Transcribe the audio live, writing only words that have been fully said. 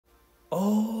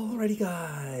Alrighty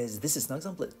guys, this is Snugs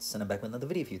on Blitz, and I'm back with another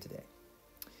video for you today.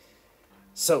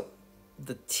 So,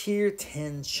 the Tier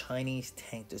 10 Chinese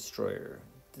tank destroyer,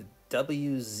 the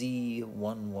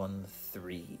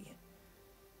WZ-113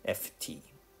 FT.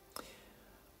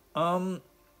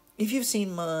 If you've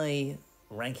seen my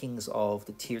rankings of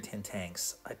the Tier 10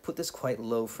 tanks, I put this quite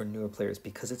low for newer players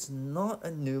because it's not a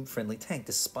noob-friendly tank,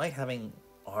 despite having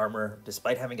armor,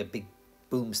 despite having a big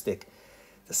boomstick.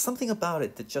 There's something about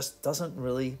it that just doesn't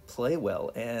really play well,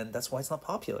 and that's why it's not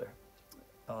popular.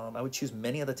 I would choose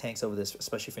many other tanks over this,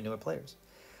 especially for newer players.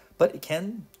 But it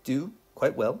can do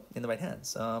quite well in the right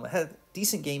hands. I had a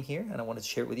decent game here, and I wanted to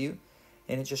share it with you.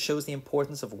 And it just shows the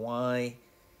importance of why,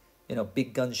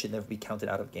 big guns should never be counted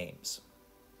out of games.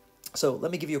 So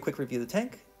let me give you a quick review of the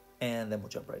tank, and then we'll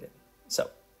jump right in. So,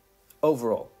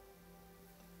 overall,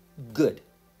 good.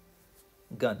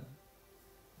 Gun,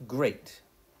 great.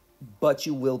 But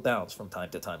you will bounce from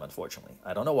time to time, unfortunately.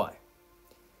 I don't know why.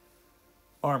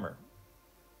 Armor,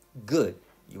 good.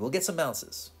 You will get some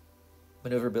bounces.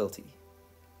 Maneuverability,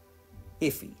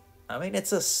 iffy. I mean,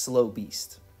 it's a slow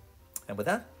beast. And with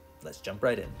that, let's jump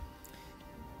right in.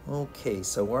 Okay,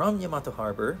 so we're on Yamato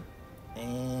Harbor,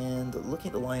 and looking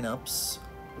at the lineups,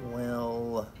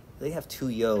 well, they have 2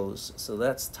 Yos, so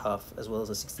that's tough, as well as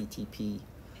a 60 TP.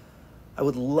 I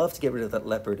would love to get rid of that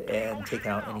Leopard and take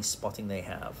out any spotting they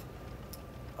have.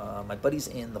 My buddy's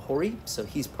in the Hori, so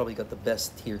he's probably got the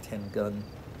best Tier 10 gun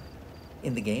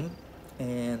in the game.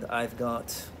 And I've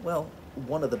got, well,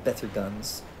 one of the better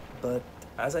guns. But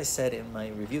as I said in my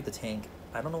review of the tank,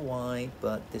 I don't know why,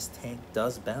 but this tank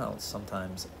does bounce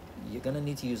sometimes. You're going to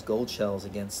need to use gold shells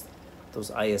against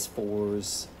those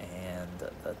IS-4s and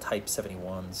the Type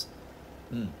 71s.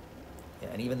 Yeah,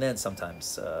 and even then,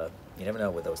 sometimes, you never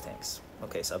know with those tanks.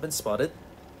 Okay, so I've been spotted.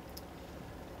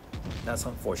 That's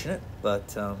unfortunate,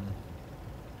 but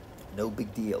no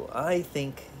big deal. I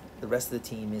think the rest of the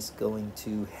team is going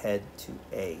to head to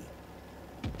A.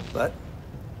 But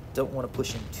don't want to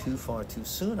push in too far too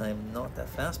soon. I am not that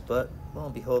fast, but lo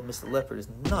and behold, Mr. Leopard is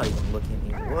not even looking at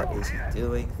me. What is he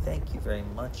doing? Thank you very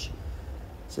much.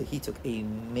 So he took a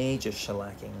major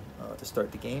shellacking to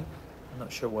start the game. I'm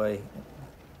not sure why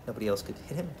nobody else could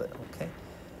hit him, but okay.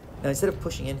 Now, instead of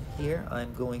pushing in here,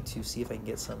 I'm going to see if I can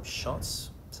get some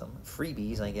shots, some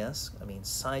freebies, I guess. I mean,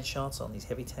 side shots on these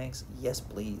heavy tanks. Yes,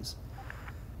 please.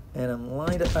 And I'm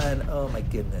lined up, and oh my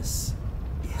goodness.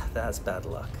 Yeah, that's bad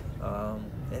luck.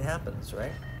 It happens,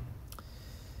 right?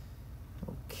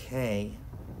 Okay.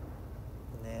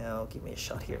 Now, give me a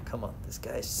shot here. Come on, this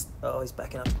guy's... Oh, he's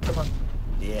backing up. Come on.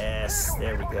 Yes,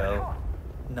 there we go.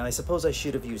 Now, I suppose I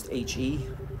should have used HE,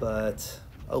 but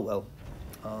oh well.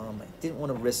 I didn't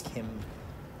want to risk him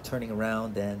turning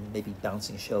around and maybe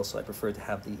bouncing shells, so I preferred to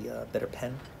have the better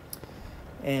pen.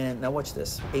 And now watch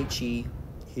this. HE,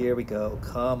 here we go.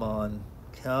 Come on,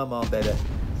 baby.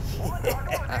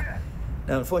 Yeah.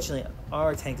 Now, unfortunately,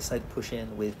 our tank decided to push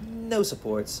in with no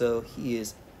support, so he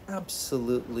is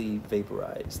absolutely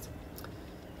vaporized.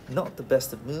 Not the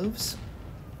best of moves.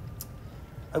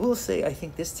 I will say, I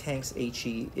think this tank's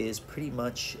HE is pretty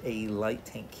much a light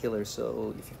tank killer.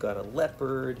 So if you've got a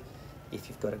Leopard, if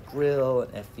you've got a Grill,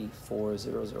 an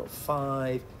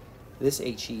FV4005, this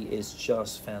HE is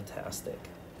just fantastic.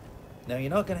 Now, you're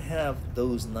not going to have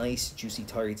those nice, juicy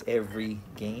targets every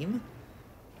game,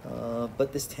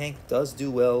 but this tank does do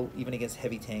well even against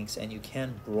heavy tanks, and you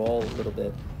can brawl a little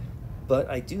bit. But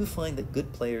I do find that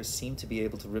good players seem to be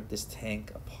able to rip this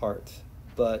tank apart.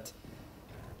 But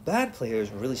bad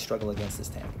players really struggle against this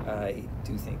tank. I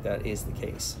do think that is the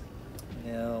case.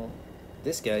 Now,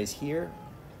 this guy's here,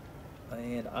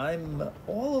 and I'm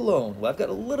all alone. Well, I've got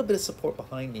a little bit of support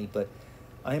behind me, but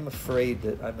I'm afraid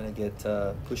that I'm going to get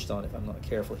pushed on if I'm not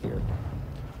careful here.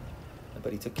 My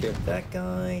buddy took care of that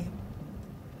guy.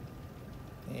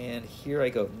 And here I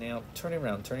go. Now, turning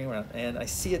around. And I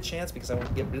see a chance because I want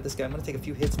to get rid of this guy. I'm going to take a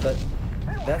few hits, but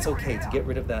that's okay to get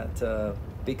rid of that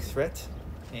big threat.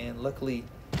 And luckily,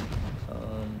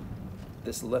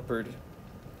 this Leopard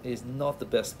is not the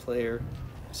best player,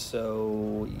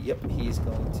 so yep, he's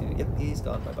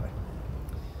gone, bye-bye.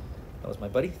 That was my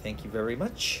buddy, thank you very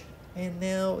much. And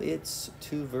now it's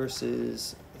 2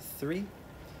 versus 3.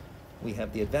 We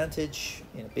have the advantage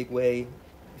in a big way.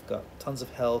 We've got tons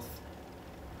of health,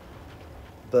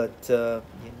 but you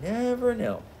never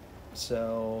know.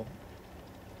 So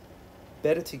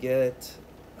better to get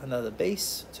another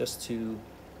base just to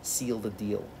seal the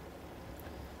deal.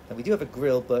 And we do have a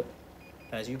Grill, but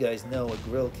as you guys know, a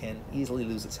Grill can easily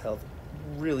lose its health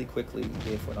really quickly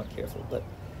if we're not careful. But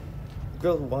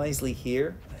Grill wisely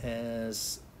here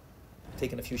has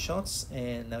taken a few shots,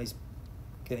 and now he's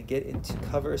Gonna get into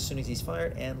cover as soon as he's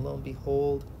fired, and lo and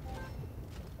behold,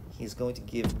 he's going to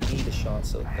give me the shot,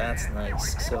 so that's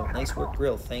nice. So nice work,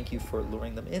 Grill. Thank you for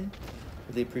luring them in.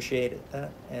 Really appreciate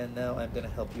that. And now I'm gonna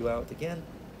help you out again.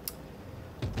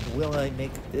 Will I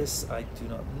make this? I do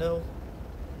not know.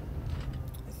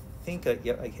 I think I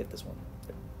hit this one.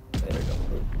 There we go.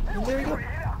 And there we go.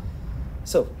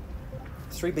 So,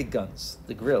 3 big guns.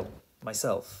 The Grill,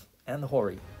 myself, and the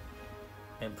Hori.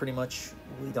 And pretty much,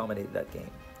 we dominated that game.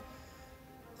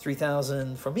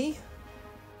 3,000 for me,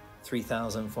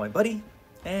 3,000 for my buddy,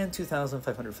 and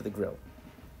 2,500 for the Grill.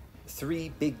 3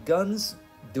 big guns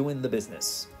doing the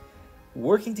business.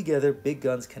 Working together, big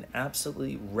guns can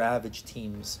absolutely ravage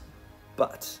teams,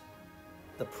 but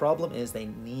the problem is they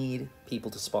need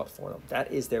people to spot for them.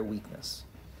 That is their weakness.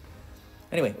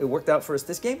 Anyway, it worked out for us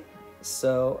this game.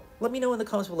 So let me know in the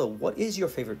comments below, what is your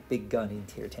favorite big gun in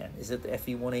tier 10? Is it the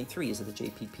FE-183? Is it the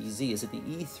JPPZ? Is it the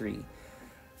E3?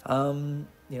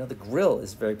 You know, the Grill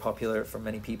is very popular for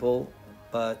many people,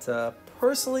 but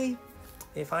personally,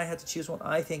 if I had to choose one,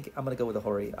 I think I'm going to go with the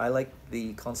Hori. I like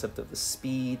the concept of the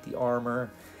speed, the armor,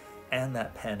 and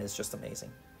that pen is just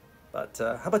amazing. But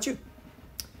how about you?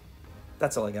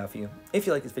 That's all I got for you. If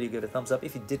you like this video, give it a thumbs up.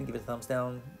 If you didn't, give it a thumbs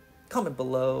down. Comment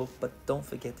below, but don't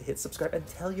forget to hit subscribe and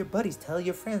tell your buddies, tell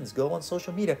your friends, go on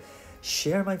social media,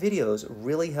 share my videos.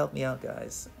 Really help me out,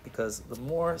 guys, because the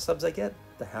more subs I get,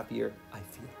 the happier I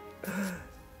feel.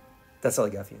 That's all I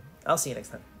got for you. I'll see you next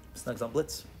time. Snugs on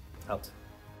Blitz, out.